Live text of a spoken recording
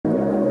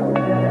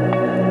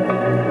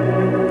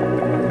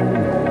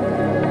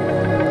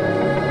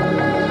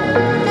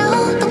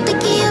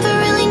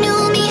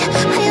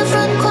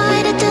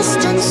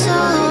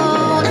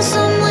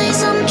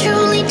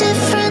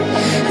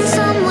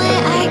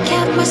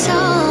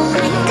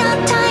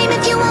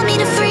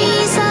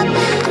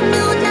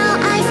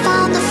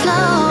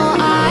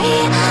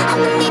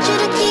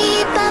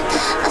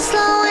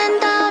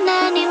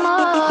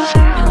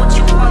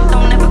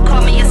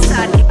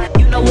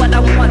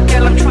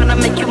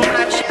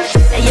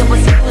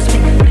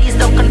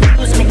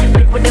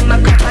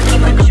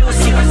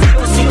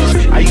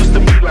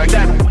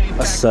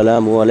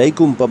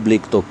अस्सलामुअलैकुम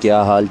पब्लिक। तो क्या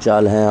हाल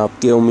चाल हैं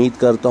आपके। उम्मीद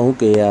करता हूं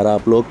कि यार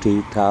आप लोग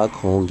ठीक ठाक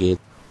होंगे।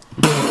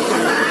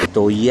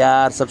 तो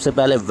यार सबसे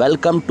पहले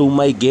welcome to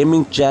my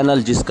gaming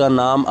channel, जिसका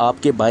नाम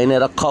आपके भाई ने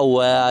रखा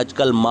हुआ है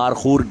आजकल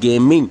मारखूर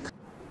गेमिंग।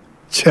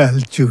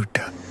 चल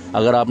झूठा।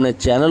 अगर आपने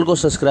चैनल को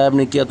सब्सक्राइब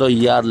नहीं किया तो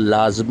यार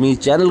लाजमी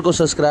चैनल को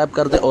सब्सक्राइब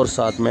कर दे और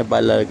साथ में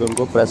बेल आइकन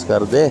को प्रेस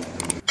कर दे।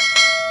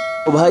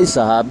 तो भाई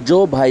साहब,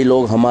 जो भाई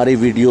लोग हमारी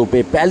वीडियो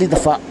पे पहली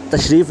दफ़ा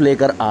तशरीफ़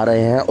लेकर आ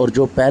रहे हैं और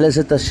जो पहले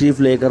से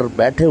तशरीफ़ लेकर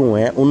बैठे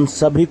हुए हैं, उन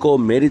सभी को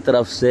मेरी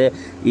तरफ से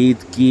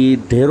ईद की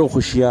ढेरों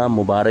खुशियाँ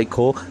मुबारक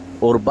हो।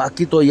 और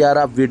बाकी तो यार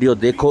आप वीडियो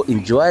देखो,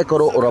 एंजॉय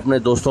करो और अपने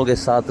दोस्तों के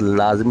साथ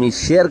लाजमी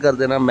शेयर कर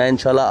देना। मैं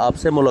इंशाल्लाह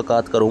आपसे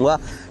मुलाकात करूँगा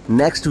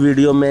नेक्स्ट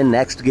वीडियो में,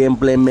 नेक्स्ट गेम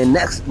प्ले में,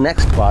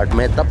 नेक्स्ट पार्ट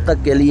में। तब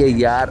तक के लिए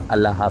यार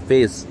अल्लाह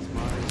हाफिज़।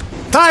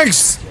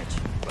 Thanks,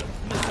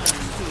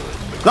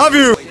 love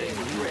you.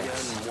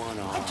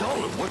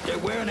 What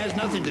they're wearing has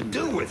nothing to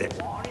do with it.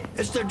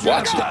 It's their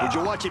dress style. Would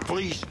you watch it,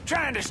 please?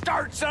 Trying to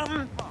start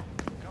something?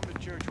 Come to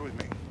church with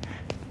me.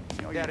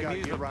 You know, That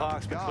amusement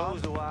park's been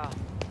closed a while.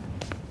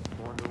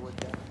 Wonder what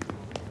that...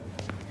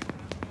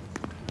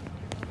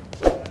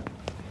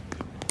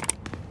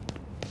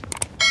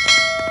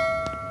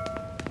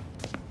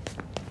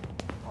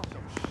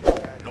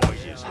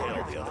 Noisy as hell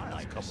the other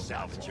night. Couple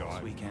salvage yard.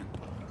 This weekend.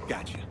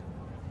 Gotcha.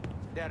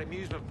 That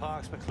amusement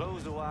park's been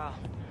closed a while.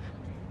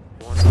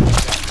 Wonder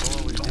what that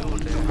boy was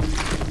doing there.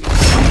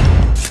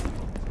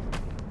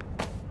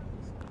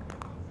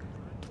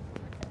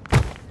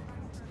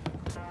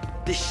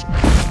 This.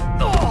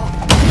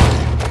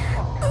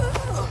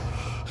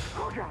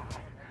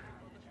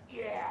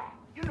 Yeah,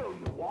 you know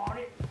you want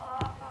it.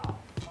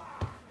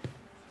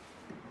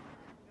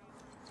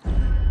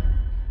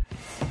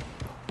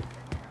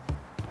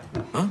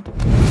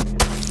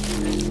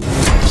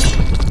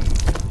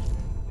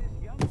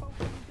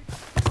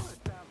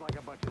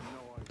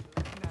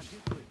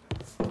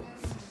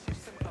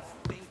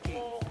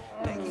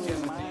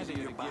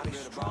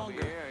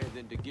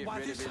 Why,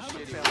 this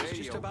Howard fella's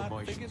just about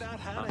figured out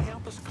how to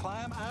help us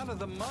climb out of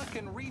the muck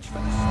and reach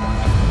for the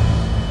stars.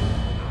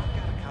 I've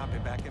got a copy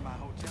back in my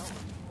hotel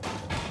room.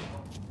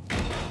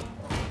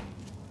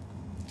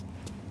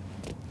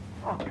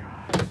 Oh,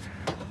 God.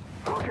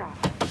 Oh, God.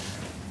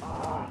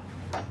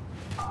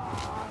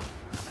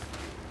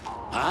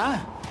 Huh?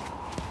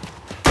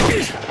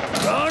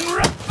 Run,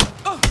 run!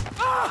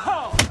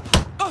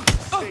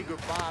 Say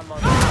goodbye,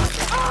 mother.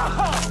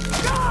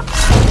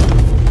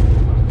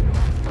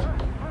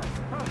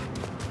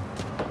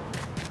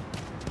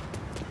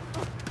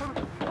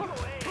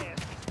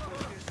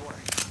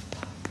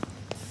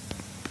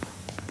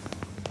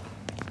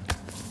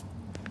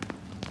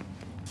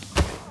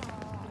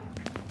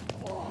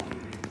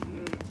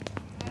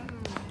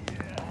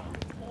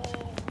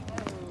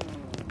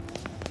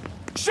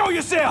 Show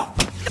yourself!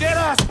 Dead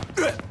ass!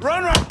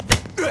 Run, run!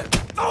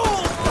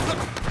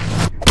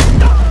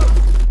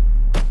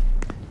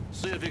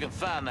 See if you can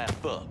find that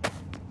fuck.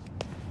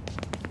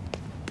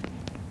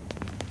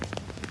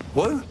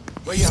 What?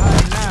 Where you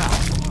hiding now?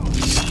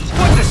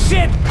 What the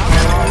shit?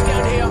 I'm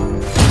down here.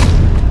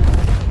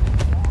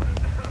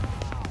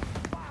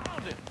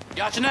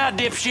 Got you now,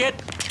 dipshit.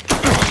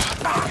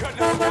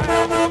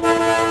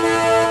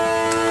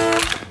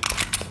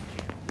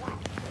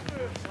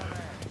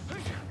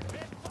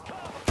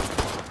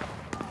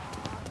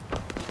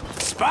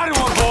 Spotted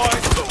one, boys!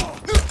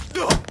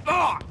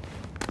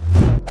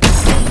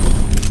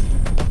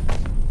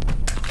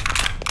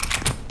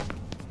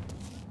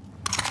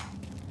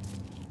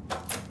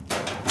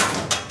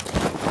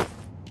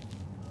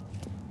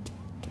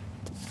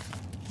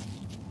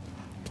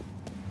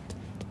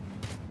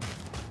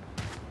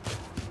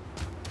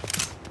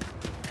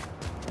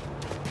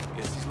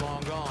 Guess he's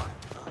long gone.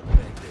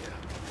 Back there.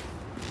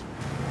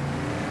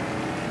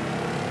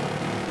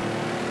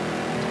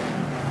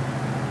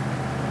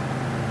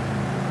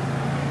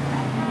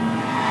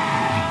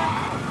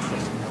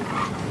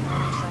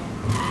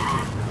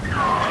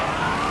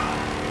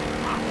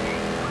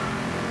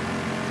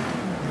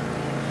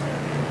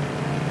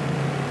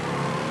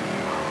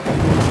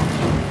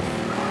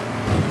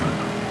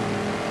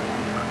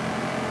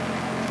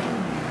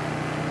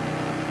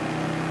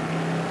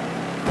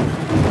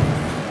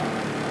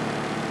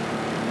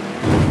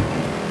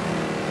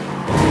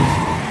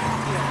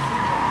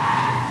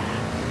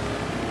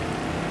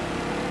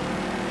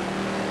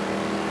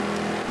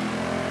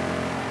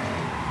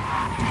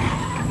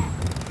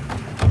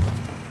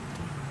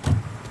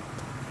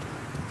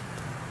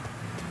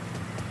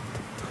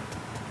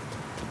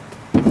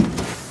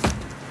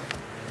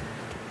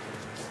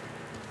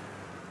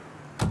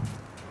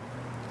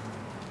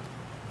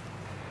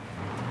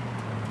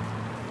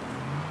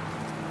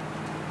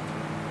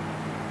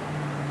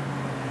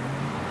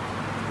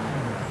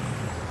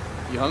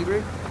 You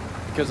hungry?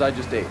 Because I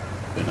just ate.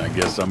 Then I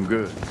guess I'm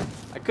good.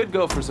 I could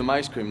go for some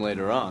ice cream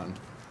later on.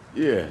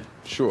 Yeah,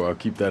 sure, I'll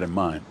keep that in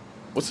mind.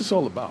 What's this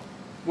all about?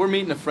 We're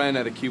meeting a friend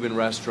at a Cuban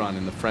restaurant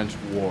in the French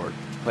Ward,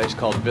 a place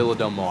called Villa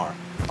Del Mar.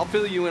 I'll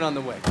fill you in on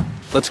the way.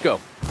 Let's go.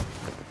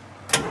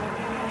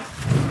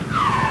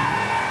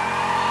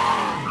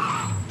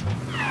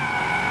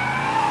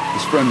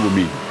 friend we're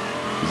meeting?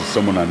 Is it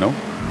someone I know?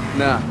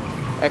 Nah,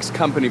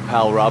 ex-company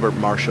pal Robert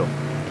Marshall.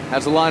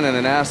 Has a line on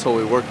an asshole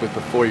we worked with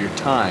before your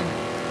time.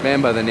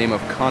 Man by the name of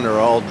Connor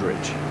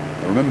Aldridge.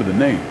 I remember the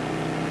name.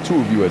 Two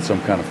of you had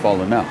some kind of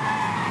falling out.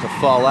 To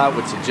fall out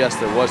would suggest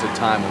there was a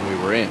time when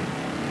we were in.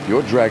 If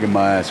you're dragging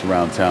my ass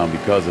around town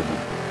because of him,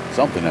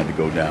 something had to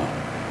go down.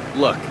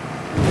 Look,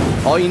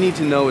 all you need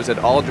to know is that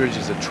Aldridge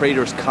is a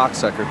traitorous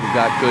cocksucker who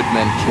got good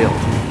men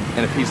killed.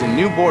 And if he's in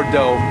New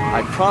Bordeaux,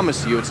 I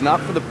promise you it's not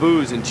for the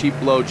booze and cheap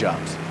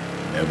blowjobs.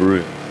 Never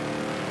is.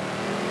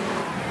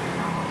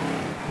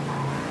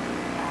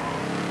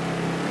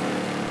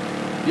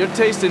 Your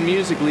taste in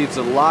music leaves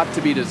a lot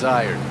to be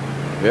desired.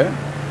 Yeah?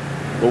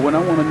 But when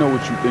I want to know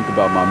what you think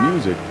about my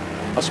music,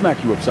 I'll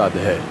smack you upside the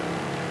head.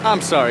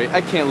 I'm sorry,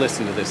 I can't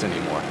listen to this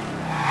anymore.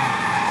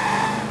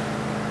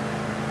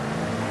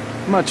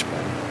 Much better.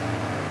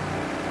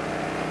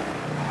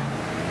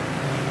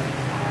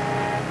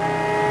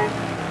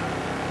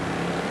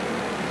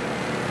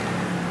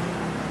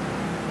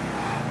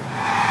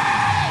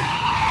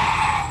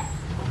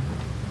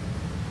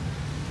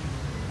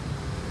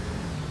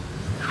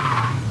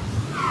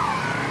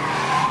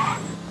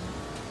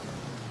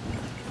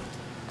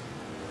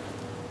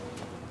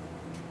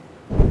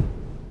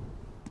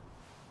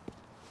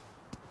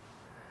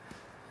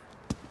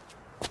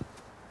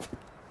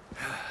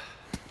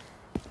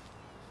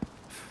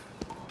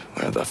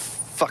 Where the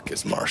fuck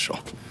is Marshall?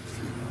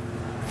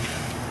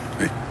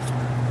 Hey.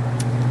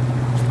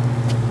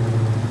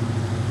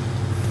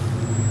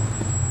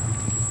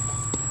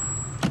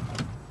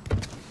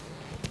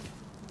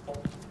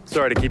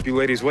 Sorry to keep you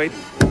ladies waiting.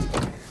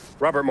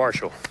 Robert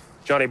Marshall.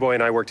 Johnny Boy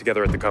and I work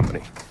together at the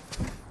company.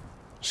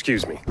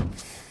 Excuse me.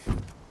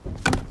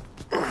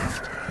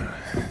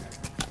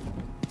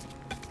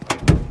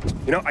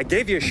 You know, I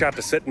gave you a shot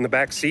to sit in the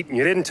back seat and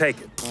you didn't take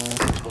it.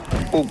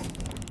 Oh.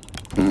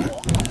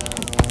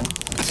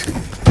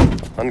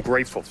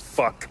 Ungrateful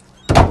fuck.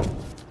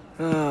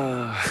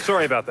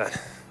 Sorry about that.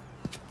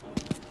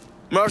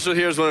 Marshall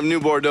here is one of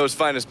New Bordeaux's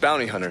finest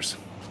bounty hunters.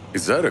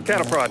 Is that a...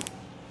 Cattle prod.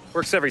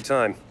 Works every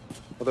time.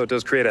 Although it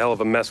does create a hell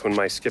of a mess when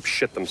my skips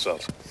shit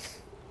themselves.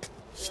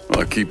 Well,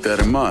 I'll keep that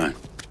in mind.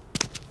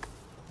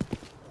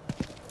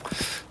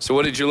 So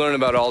what did you learn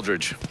about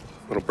Aldridge?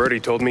 Little birdie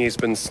told me he's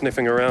been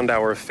sniffing around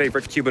our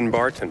favorite Cuban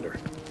bartender,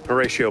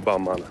 Horatio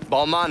Balmana.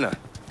 Balmana?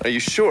 Are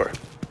you sure?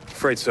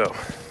 Afraid so.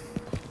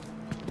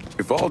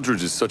 If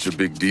Aldridge is such a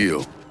big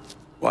deal,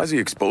 why is he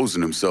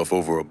exposing himself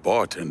over a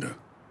bartender?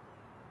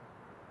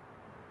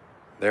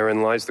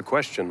 Therein lies the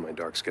question, my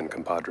dark-skinned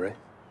compadre.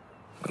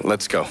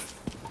 Let's go.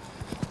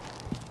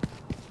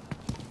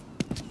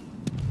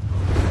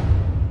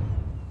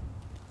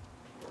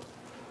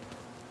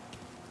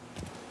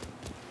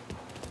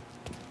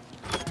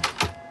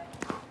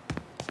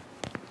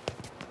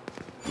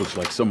 Looks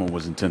like someone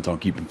was intent on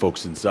keeping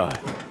folks inside.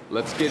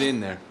 Let's get in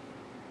there.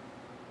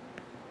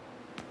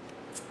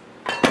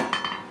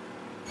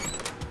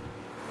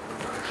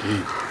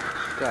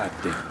 God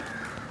damn it.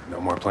 No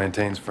more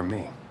plantains for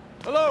me.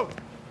 Hello?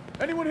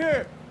 Anyone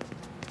here?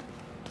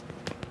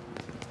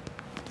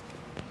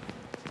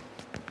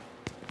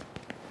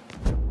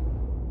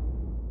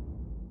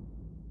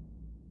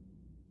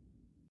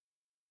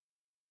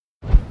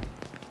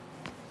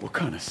 What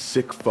kind of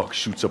sick fuck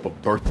shoots up a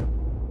birthday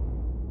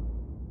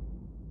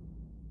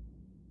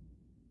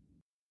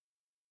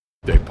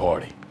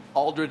party?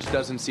 Aldridge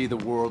doesn't see the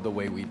world the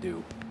way we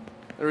do.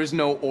 There is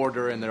no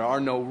order and there are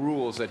no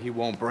rules that he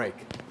won't break.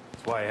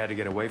 That's why I had to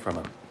get away from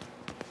him.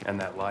 And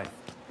that life.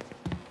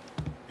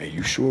 Hey,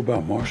 you sure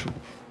about Marshall?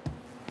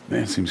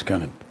 Man seems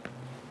kind of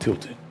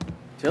tilted.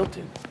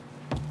 Tilted?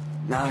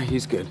 Nah,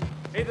 he's good.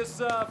 Hey, this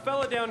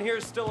fella down here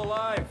is still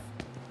alive.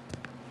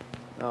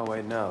 Oh,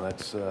 wait, no,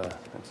 that's his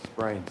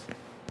brains.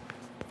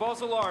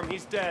 False alarm,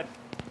 he's dead.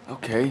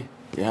 Okay,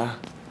 yeah.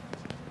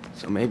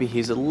 So maybe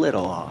he's a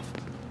little off.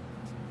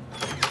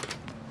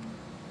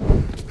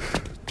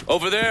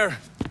 Over there!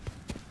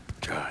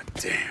 God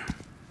damn.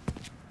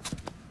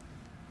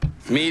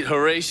 Meet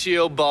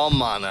Horatio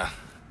Balmana.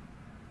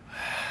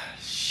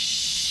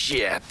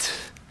 Shit.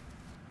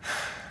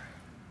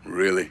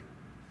 Really?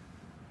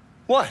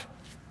 What?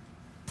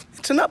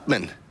 It's an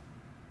upman.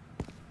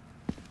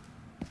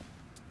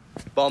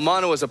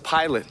 Balmana was a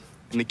pilot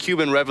in the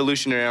Cuban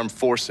Revolutionary Armed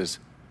Forces.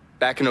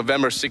 Back in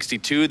November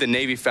 '62, the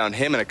Navy found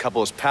him and a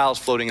couple of his pals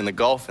floating in the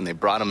Gulf, and they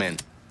brought him in.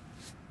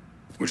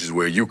 Which is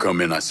where you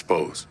come in, I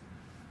suppose.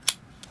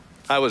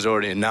 I was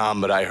already a nom,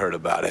 but I heard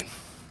about it.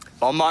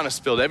 Balmana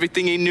spilled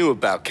everything he knew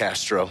about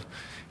Castro.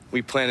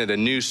 We planted a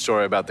news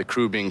story about the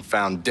crew being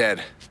found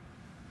dead.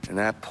 And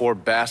that poor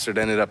bastard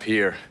ended up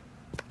here,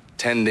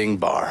 tending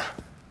bar.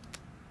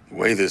 The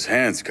way this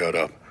hand's cut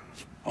up,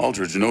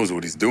 Aldridge knows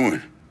what he's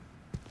doing.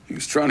 He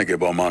was trying to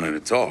get Balmana to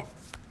talk.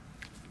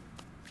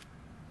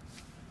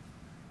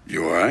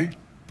 You all right?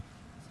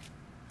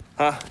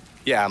 Huh?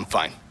 Yeah, I'm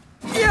fine.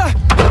 Yeah!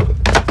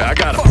 I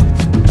got him.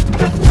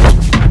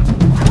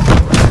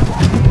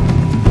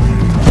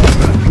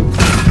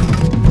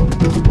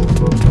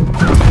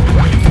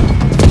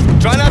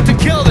 Try not to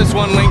kill this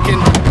one,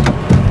 Lincoln.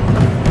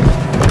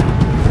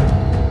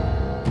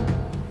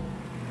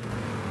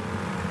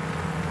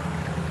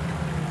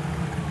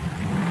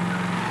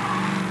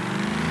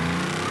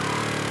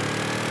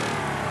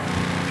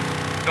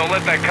 Don't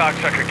let that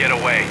cocksucker get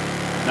away.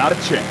 Not a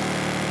chance.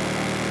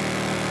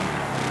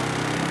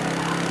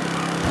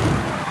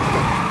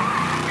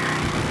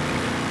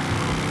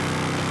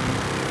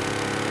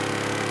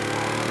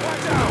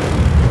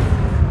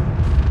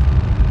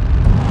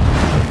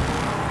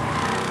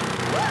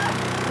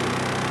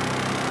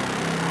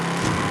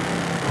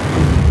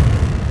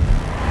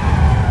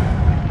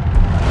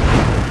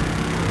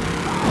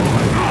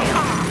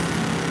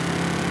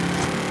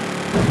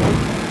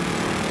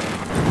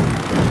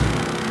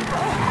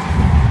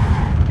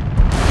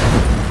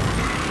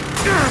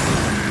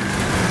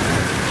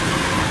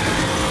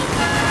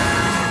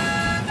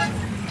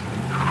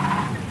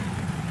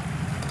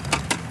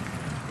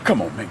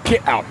 Come on, man,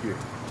 get out here.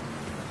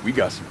 We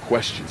got some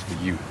questions for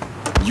you.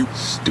 You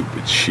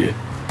stupid shit.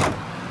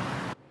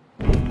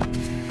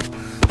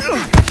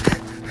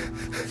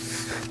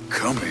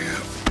 Come here.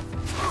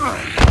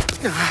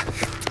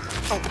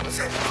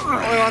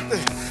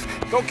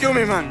 Don't kill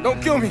me, man.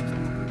 Don't kill me.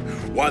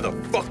 Why the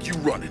fuck you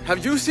running?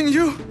 Have you seen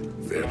you?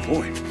 Fair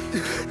point.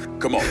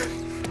 Come on.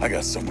 I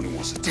got someone who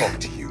wants to talk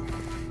to you.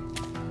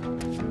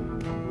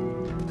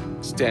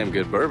 It's damn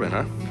good bourbon,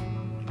 huh?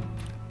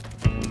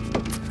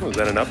 Oh, is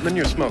that an Upman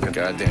you're smoking?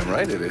 Goddamn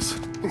right it is.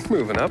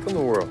 Moving up in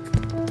the world.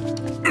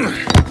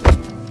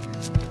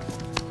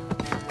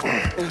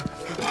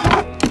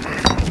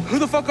 Who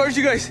the fuck are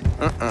you guys?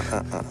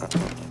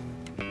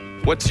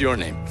 What's your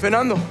name?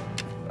 Fernando.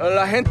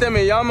 La gente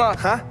me llama.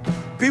 Huh?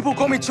 People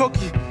call me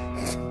Chucky.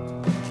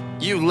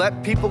 You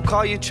let people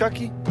call you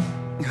Chucky?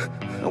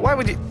 Why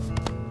would you?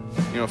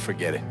 You know,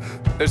 forget it.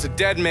 There's a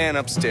dead man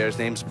upstairs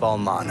named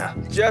Balmana.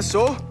 Yes,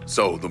 so?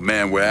 So, the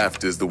man we're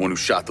after is the one who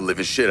shot the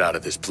living shit out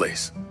of this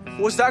place.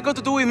 What's that got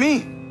to do with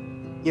me?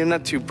 You're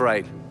not too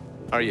bright,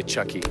 are you,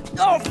 Chucky?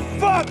 Oh,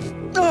 fuck!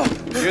 Oh.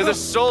 You're the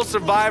sole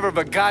survivor of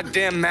a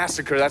goddamn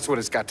massacre. That's what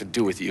it's got to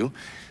do with you.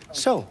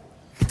 So,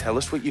 tell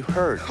us what you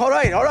heard. All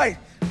right.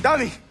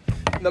 Dami,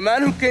 the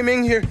man who came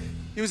in here,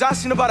 he was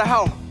asking about a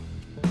house.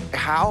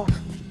 How?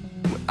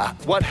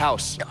 What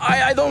house?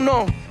 I don't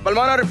know.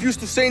 Balmana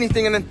refused to say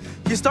anything, and then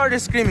he started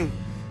screaming.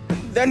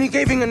 Then he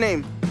gave him a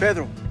name,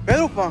 Pedro.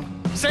 Pedro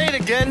Pang. Say it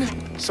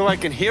again, so I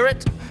can hear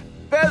it.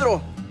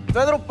 Pedro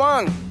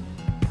Pang.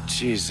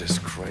 Jesus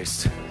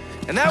Christ.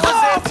 And that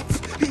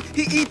was it?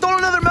 He told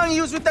another man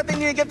he was with that they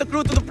need to get the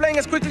crew to the plane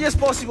as quickly as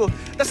possible.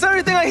 That's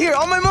everything I hear.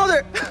 On my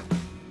mother.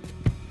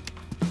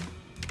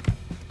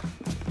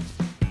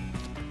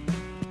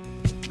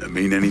 That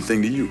mean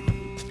anything to you?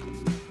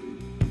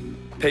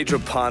 Pedro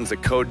Pan's a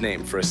code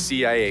name for a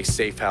CIA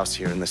safe house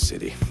here in the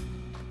city.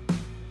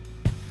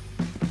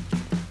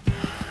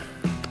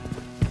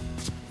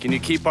 Can you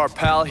keep our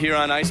pal here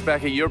on ice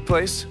back at your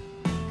place?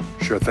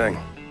 Sure thing.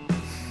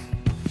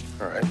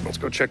 All right, let's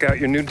go check out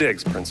your new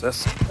digs,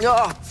 Princess.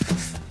 Yeah.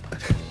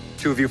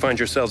 Two of you find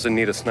yourselves in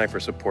need of sniper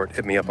support,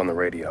 hit me up on the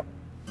radio.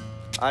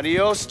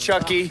 Adios,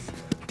 Chucky.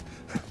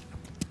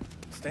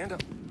 Stand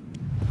up.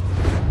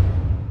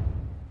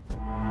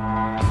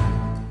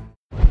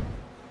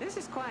 This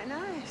is quite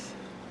nice.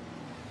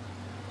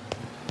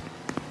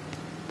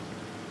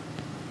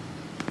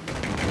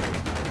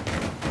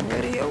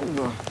 Ready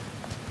over.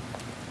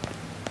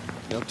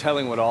 No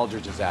telling what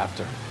Aldridge is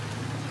after.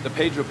 The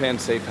Pedro Pan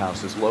safe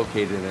house is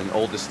located in an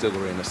old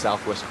distillery in the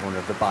southwest corner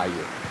of the bayou.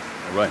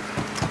 All right,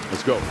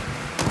 let's go.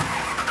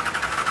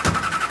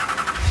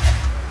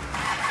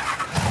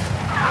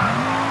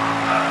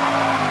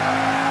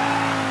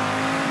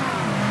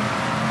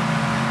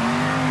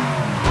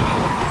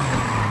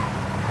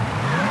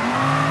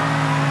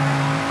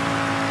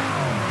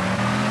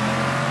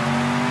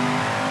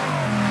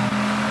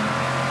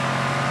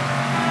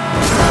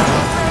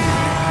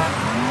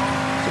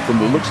 From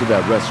the looks of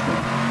that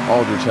restaurant,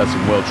 Aldrich has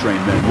some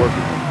well-trained men working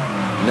with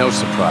him. No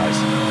surprise.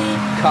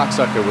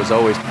 Cocksucker was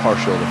always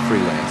partial to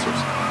freelancers.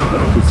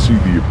 I could see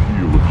the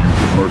appeal of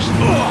using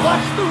mercenaries.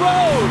 Watch the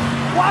road!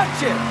 Watch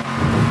it!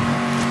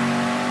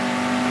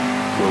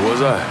 Where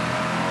was I?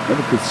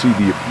 Never could see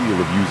the appeal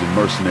of using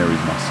mercenaries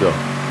myself.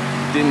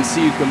 Didn't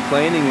see you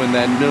complaining when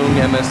that Noong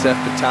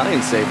MSF battalion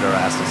saved our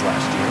asses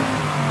last year.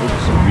 Those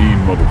are some mean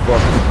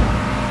motherfuckers.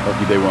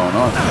 Lucky they were on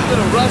our side. A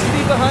little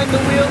rusty behind the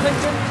wheel,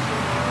 Lincoln?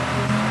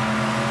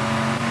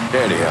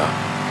 There they are.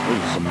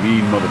 Those are some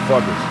mean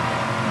motherfuckers.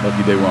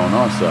 Lucky they were on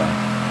our side.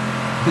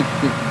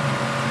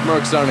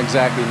 Mercs aren't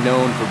exactly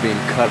known for being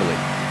cuddly.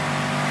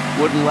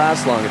 Wouldn't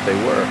last long if they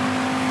were.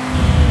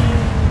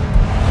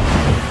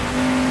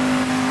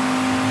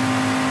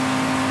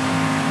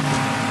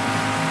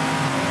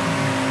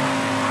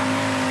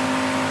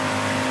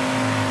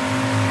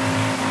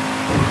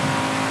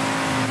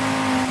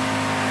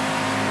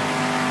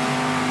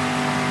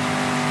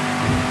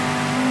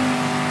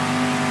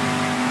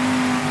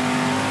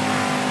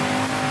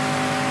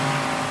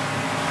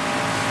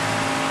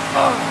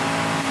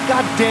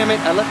 God damn it,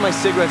 I left my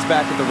cigarettes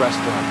back at the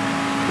restaurant.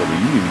 Brother,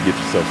 you need to get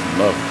yourself some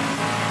love.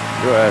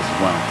 Your ass is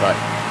wound tight.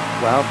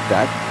 Well,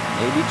 that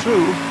may be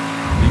true.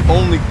 The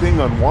only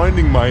thing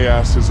unwinding my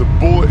ass is a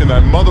bullet in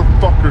that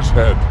motherfucker's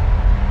head.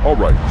 All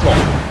right, talk.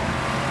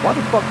 Why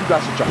the fuck you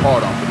got such a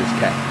hard-on for this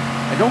cat?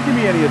 And don't give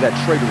me any of that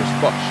traitorous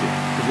fuck shit,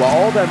 because while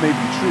all that may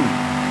be true,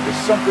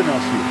 there's something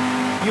else here.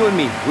 You and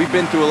me, we've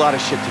been through a lot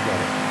of shit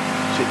together.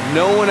 Shit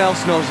no one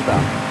else knows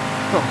about.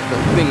 Oh, the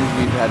things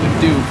we've had to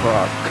do for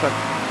our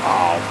country.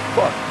 Oh,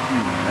 fuck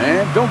you,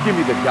 man. Don't give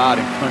me the God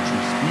and country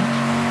speech.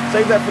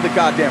 Save that for the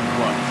goddamn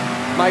runs.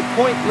 My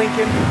point,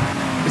 Lincoln,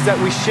 is that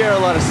we share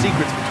a lot of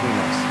secrets between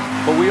us,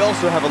 but we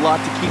also have a lot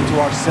to keep to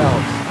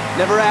ourselves.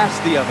 Never ask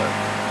the other.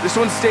 This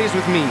one stays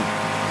with me.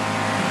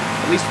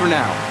 At least for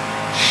now.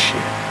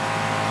 Shit.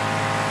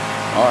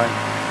 Alright.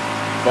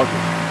 Fuck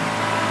it.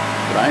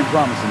 But I ain't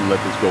promising to let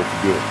this go for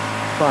good.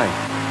 Fine.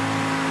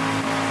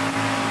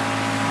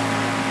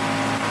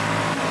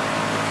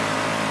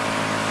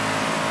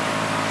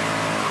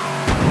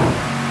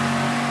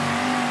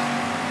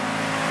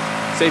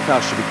 Safe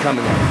house should be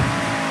coming up.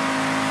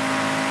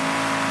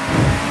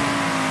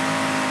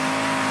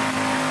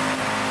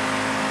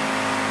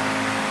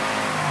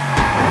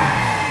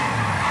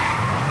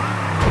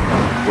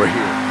 We're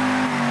here.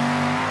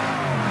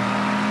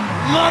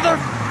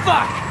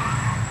 Motherfuck!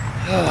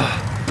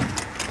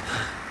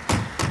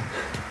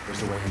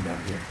 There's a way in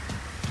down here.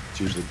 It's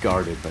usually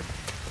guarded, but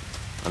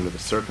under the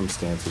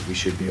circumstances, we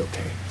should be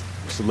okay.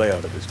 What's the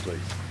layout of this place?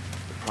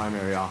 The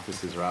primary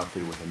offices are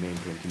outfitted with a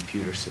mainframe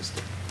computer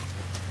system.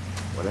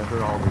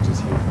 Whatever Aldrich is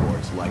here for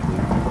is likely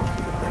to be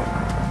located there.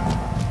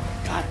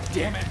 God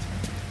damn it!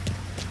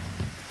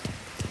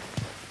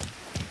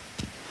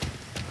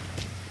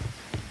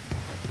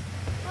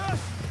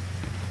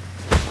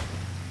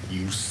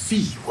 You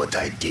see what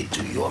I did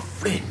to your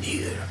friend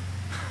here?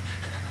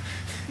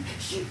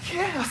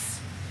 Yes!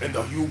 And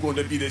are you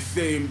gonna be the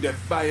same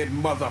defiant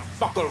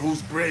motherfucker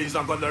whose brains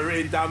are gonna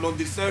rain down on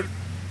this earth?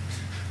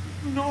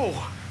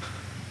 No.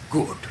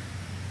 Good.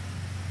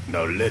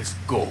 Now let's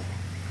go.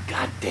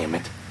 God damn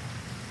it.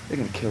 They're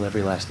gonna kill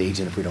every last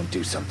agent if we don't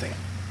do something.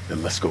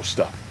 Then let's go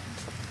stop.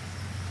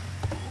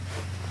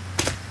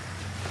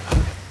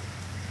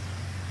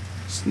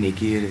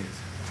 Sneaky it is.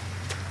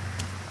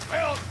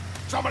 Well,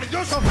 somebody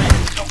do something!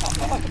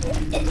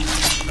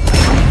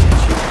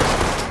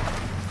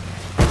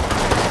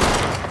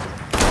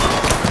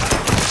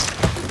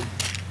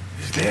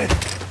 He's dead.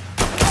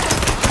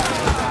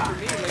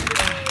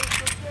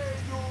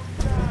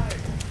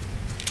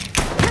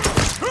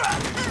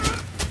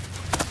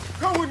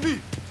 Come with me!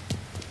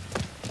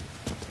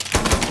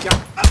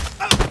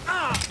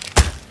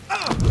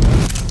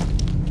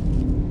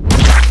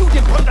 Shoot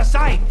him from the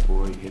side!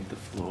 Boy hit the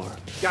floor.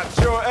 Got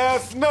your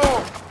ass, no!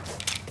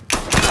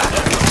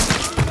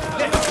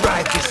 Let's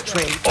ride this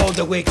train all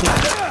the way to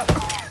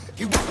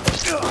you.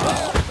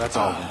 That's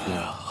all of them for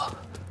now.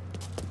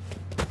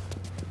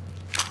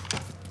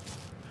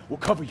 We'll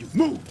cover you.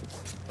 Move!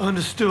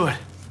 Understood.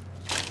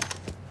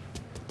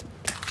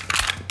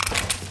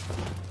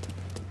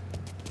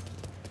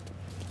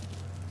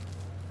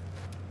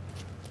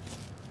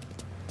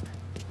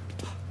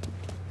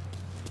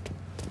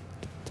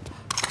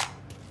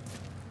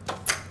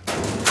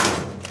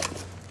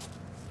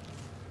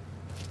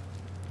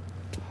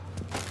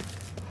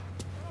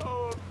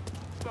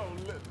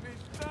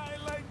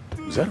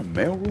 Is that a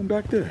mailroom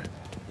back there?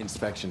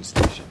 Inspection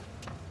station.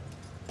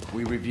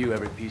 We review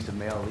every piece of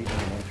mail leaving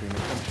and entering the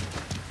country.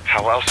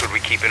 How else would we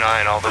keep an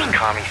eye on all those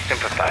commie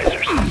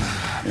sympathizers?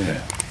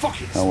 Yeah.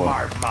 Fucking Oh, well.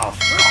 smart mouth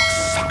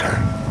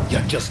cocksucker. You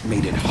just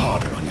made it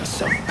harder on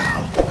yourself,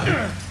 pal.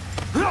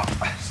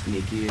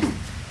 Sneaky it is.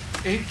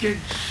 Ain't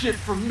getting shit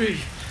from me.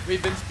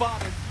 We've been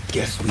spotted.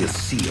 Guess we'll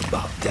see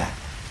about that.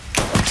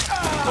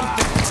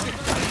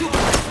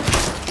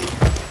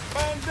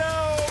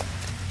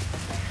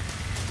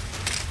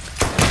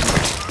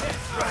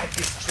 Let's ride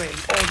this train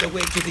all the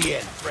way to the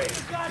end, friend.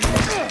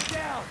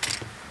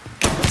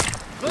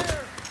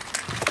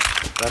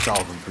 That's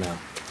all of them for now.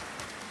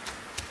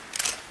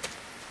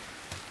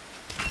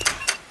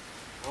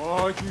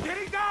 Oh, you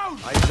getting down!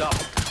 Eyes up.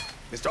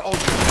 Mr.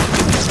 Aldrich.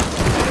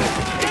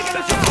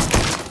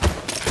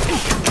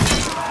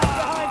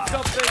 Behind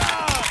something!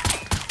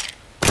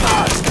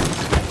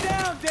 Get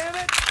down, damn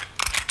it!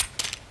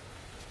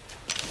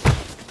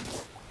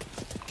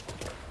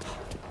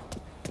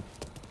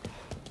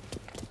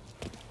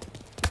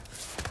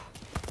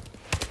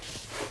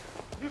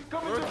 He's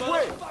coming this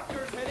way!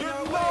 Get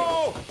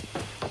low!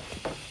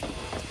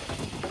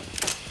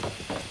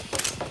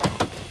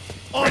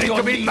 Ready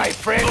to meet my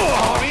friend,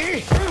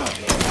 Tommy?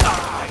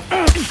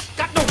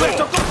 Got nowhere to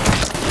go!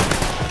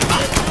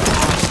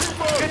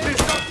 Get this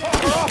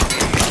fucker off!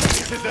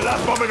 This is the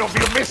last moment of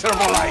your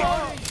miserable life!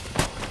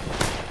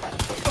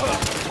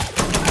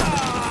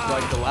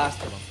 Like the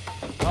last of them.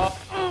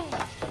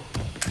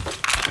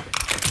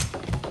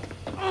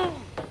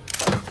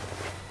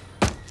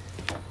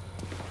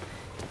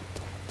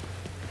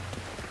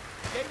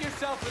 Get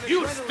yourself in a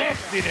You adrenaline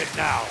stepped in it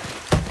now!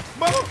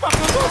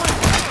 Motherfucker, move it!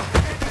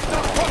 Get this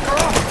fucker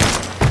off!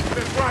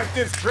 Let's ride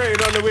this train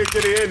on the way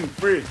to the end,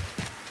 free.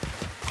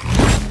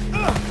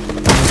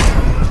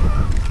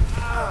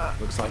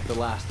 Looks like the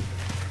last of them.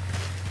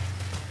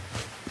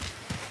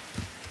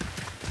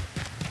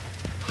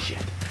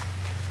 Shit.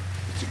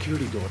 The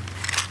security door.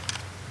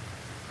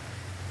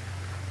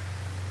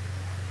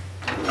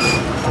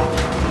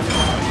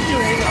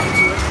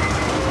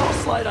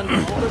 slide under,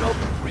 hold it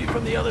open, free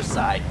from the other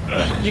side.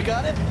 You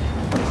got it?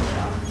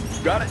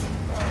 Got it.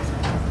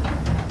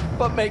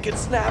 But make it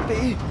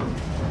snappy.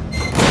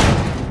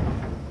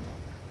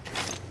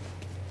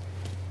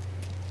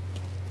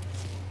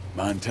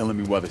 Mind telling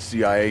me why the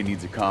CIA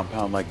needs a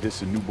compound like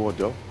this in New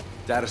Bordeaux?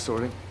 Data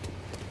sorting,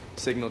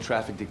 signal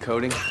traffic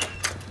decoding,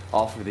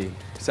 all for the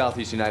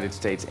Southeast United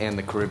States and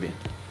the Caribbean.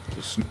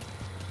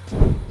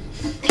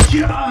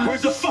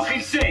 Where's the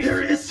fucking safe?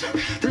 There is.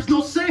 There's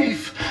no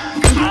safe.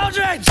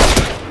 Aldridge!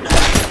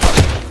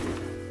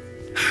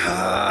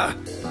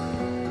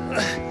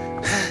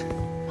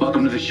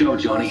 Welcome to the show,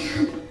 Johnny.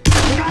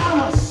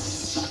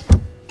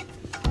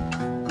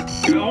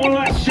 You got one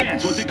last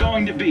chance. What's it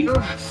going to be?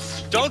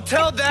 Don't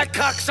tell that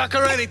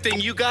cocksucker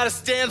anything. You gotta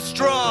stand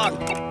strong.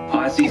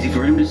 Oh, that's easy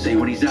for him to say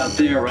when he's out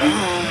there,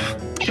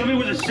 right? Show me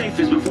where the safe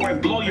is before I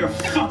blow your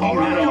fucking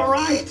head off.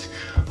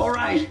 All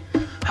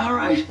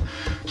right.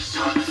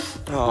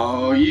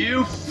 Oh,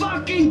 you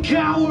fucking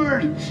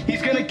coward!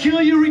 He's gonna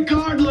kill you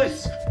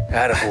regardless.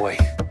 Attaboy.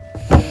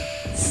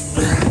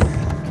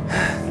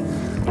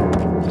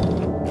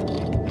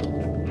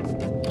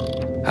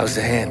 How's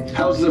the hand?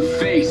 How's the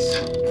face?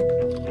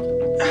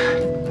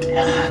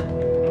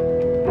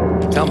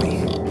 Tell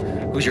me,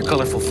 who's your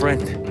colorful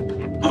friend?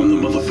 I'm the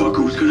motherfucker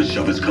who's gonna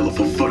shove his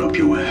colorful foot up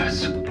your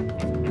ass.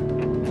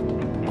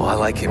 Oh, I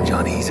like him,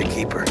 Johnny. He's a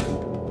keeper.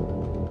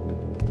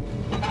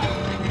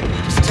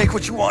 Just take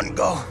what you want and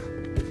go.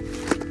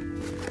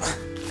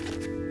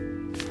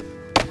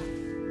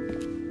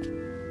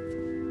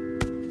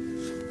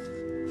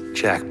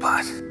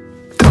 Jackpot.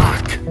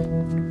 Fuck!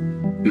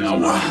 Now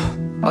what?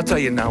 I'll tell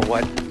you now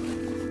what.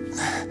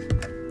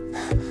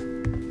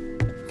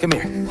 Come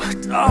here.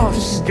 What? Oh,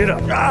 just get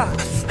up.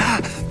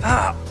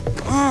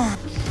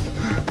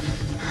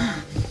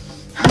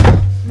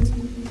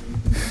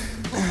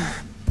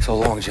 So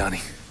long,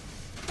 Johnny.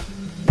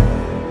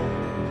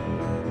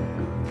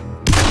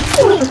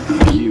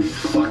 You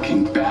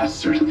fucking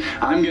bastard.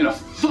 I'm gonna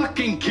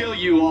fucking kill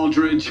you,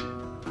 Aldridge.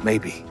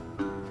 Maybe.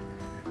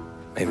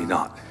 Maybe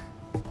not.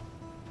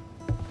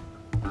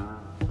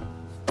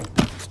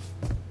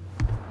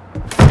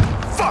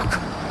 Fuck!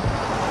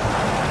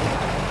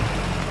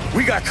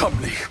 We got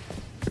company.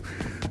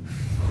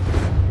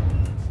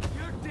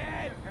 You're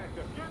dead!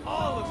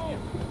 All of you!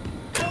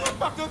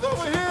 Motherfuckers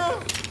over here!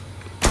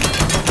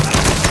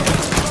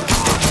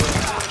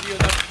 You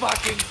the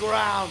fucking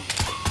ground.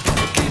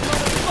 These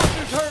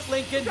motherfuckers hurt,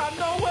 Lincoln. Got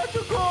nowhere to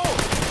go!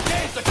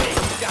 There's the case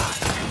you got.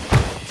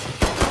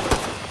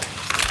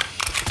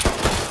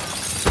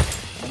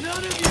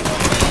 None of you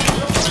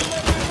Don't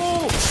let me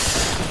move!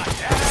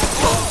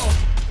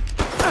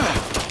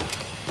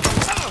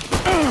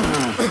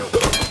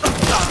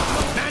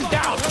 Man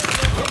down!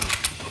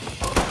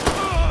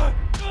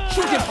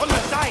 Shoot him from the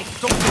side!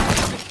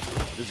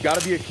 There's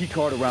gotta be a key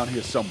card around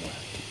here somewhere.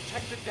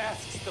 Check the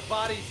desks, the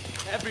bodies,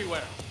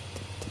 everywhere.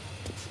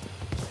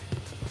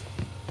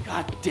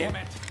 God damn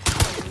it.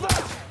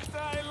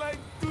 I like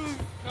this!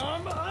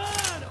 Come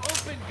on!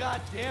 Open,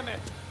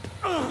 goddammit!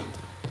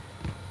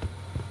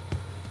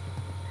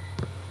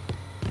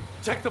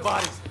 Check the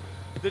bodies,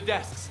 the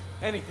desks,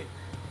 anything.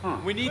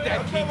 We need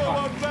that key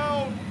card.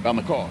 Down! Found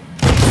the card.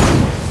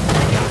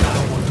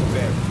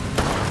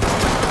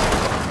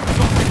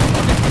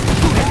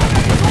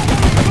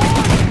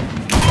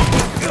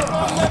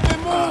 Let me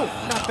move!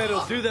 Not that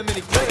it'll do them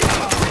any good.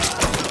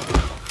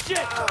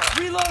 Shit!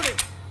 Reloading!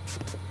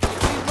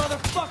 These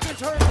motherfuckers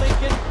hurt,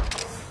 Lincoln!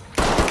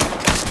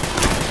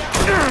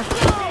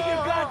 Keep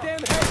your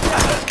goddamn head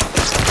down!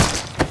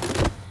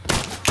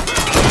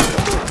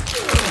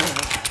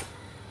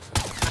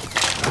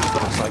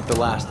 Looks like the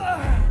last.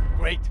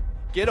 Great.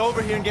 Get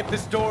over here and get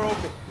this door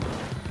open.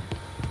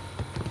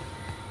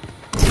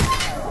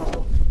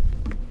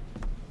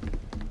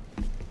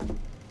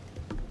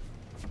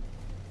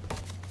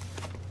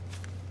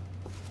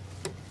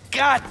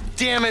 God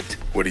damn it!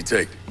 What'd he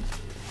take?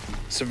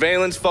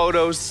 Surveillance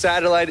photos,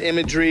 satellite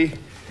imagery,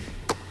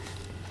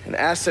 and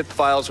asset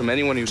files from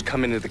anyone who's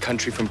come into the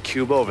country from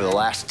Cuba over the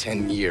last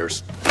 10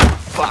 years.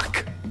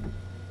 Fuck!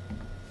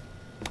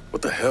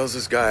 What the hell's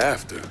this guy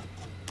after?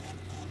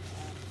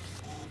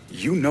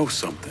 You know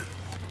something.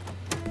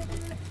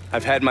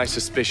 I've had my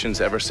suspicions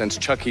ever since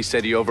Chucky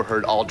said he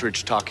overheard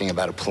Aldridge talking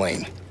about a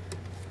plane.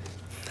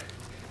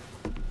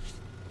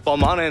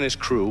 Balmana and his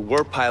crew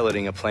were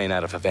piloting a plane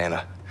out of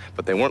Havana,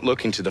 but they weren't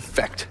looking to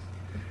defect.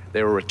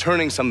 They were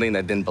returning something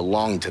that didn't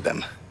belong to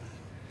them.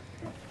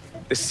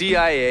 The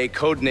CIA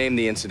codenamed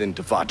the incident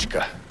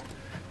Devotchka,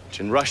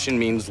 which in Russian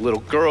means little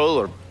girl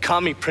or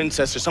commie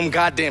princess or some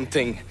goddamn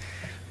thing.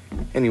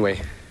 Anyway,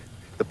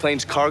 the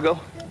plane's cargo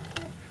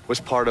was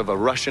part of a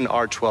Russian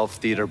R-12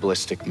 theater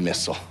ballistic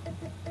missile.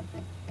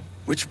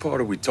 Which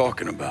part are we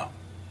talking about?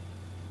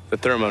 The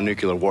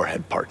thermonuclear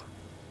warhead part.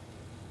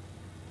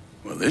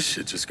 Well, this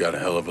shit just got a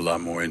hell of a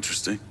lot more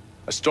interesting.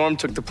 A storm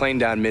took the plane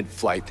down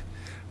mid-flight.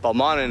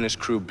 Balmana and his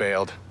crew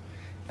bailed.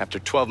 After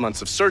 12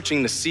 months of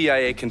searching, the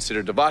CIA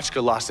considered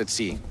Devotchka lost at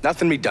sea.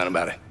 Nothing to be done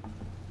about it.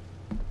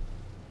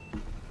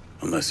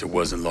 Unless it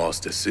wasn't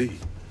lost at sea.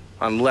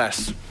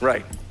 Unless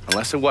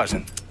it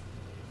wasn't.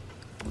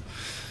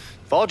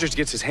 If Aldridge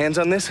gets his hands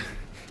on this,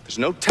 there's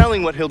no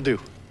telling what he'll do.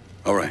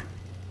 All right.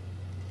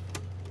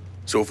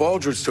 So if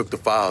Aldridge took the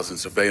files and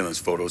surveillance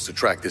photos to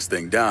track this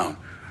thing down,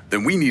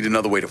 then we need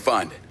another way to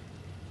find it.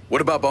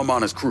 What about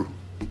Balmana's crew?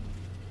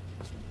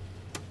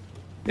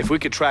 If we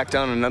could track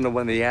down another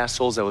one of the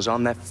assholes that was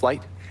on that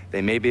flight,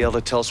 they may be able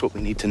to tell us what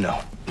we need to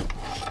know.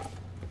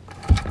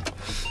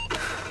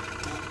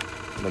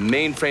 The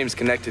mainframe's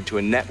connected to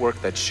a network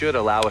that should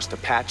allow us to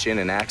patch in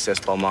and access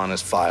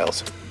Balmana's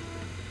files.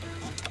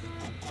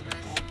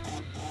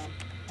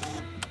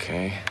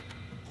 Okay.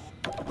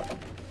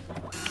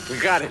 We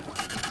got it.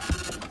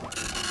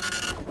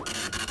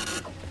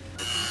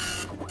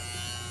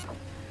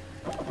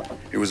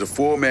 It was a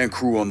 4-man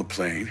crew on the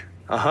plane.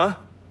 Uh-huh.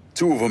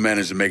 2 of them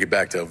managed to make it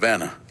back to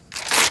Havana.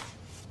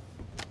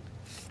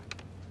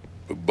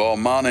 But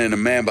Balmana and a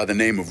man by the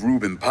name of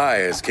Ruben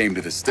Paez came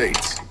to the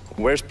States.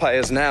 Where's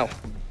Paez now?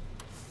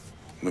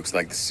 Looks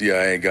like the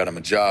CIA got him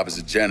a job as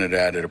a janitor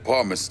at an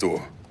apartment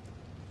store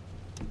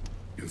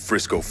in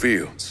Frisco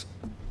Fields.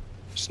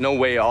 There's no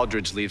way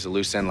Aldridge leaves a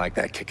loose end like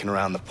that kicking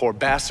around. The poor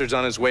bastard's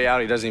on his way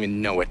out, he doesn't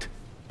even know it.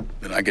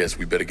 Then I guess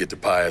we better get to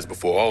Paez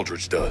before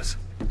Aldridge does.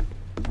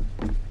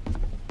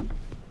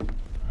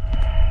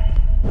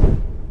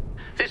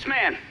 This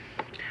man,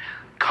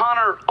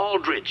 Connor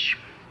Aldridge.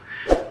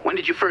 When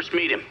did you first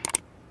meet him?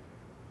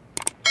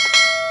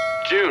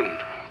 June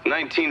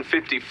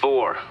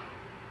 1954.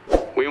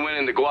 We went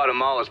into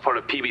Guatemala as part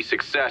of PB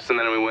Success, and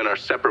then we went our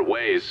separate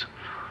ways.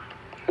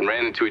 And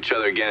ran into each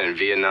other again in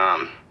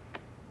Vietnam.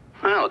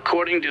 Well,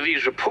 according to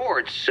these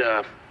reports,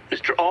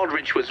 Mr.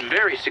 Aldridge was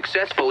very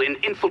successful in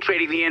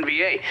infiltrating the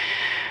NBA.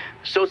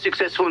 So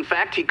successful, in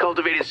fact, he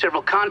cultivated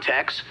several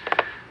contacts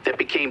that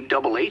became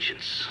double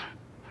agents.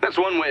 That's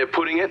one way of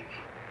putting it.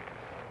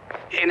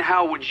 And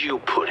how would you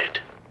put it?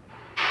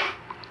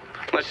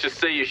 Let's just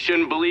say you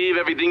shouldn't believe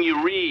everything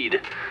you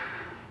read.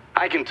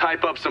 I can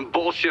type up some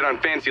bullshit on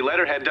fancy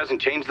letterhead, doesn't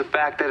change the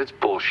fact that it's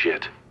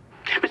bullshit.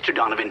 Mr.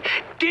 Donovan,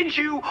 did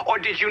you or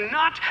did you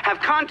not have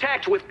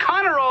contact with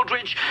Connor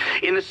Aldridge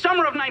in the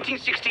summer of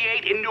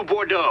 1968 in New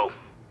Bordeaux?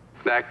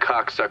 That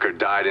cocksucker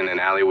died in an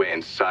alleyway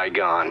in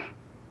Saigon.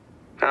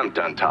 I'm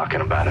done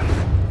talking about him.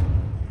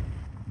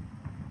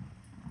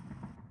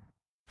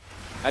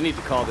 I need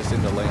to call this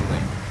into Langley.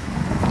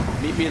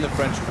 Meet me in the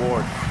French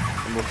Ward,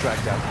 and we'll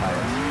track down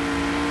Paez.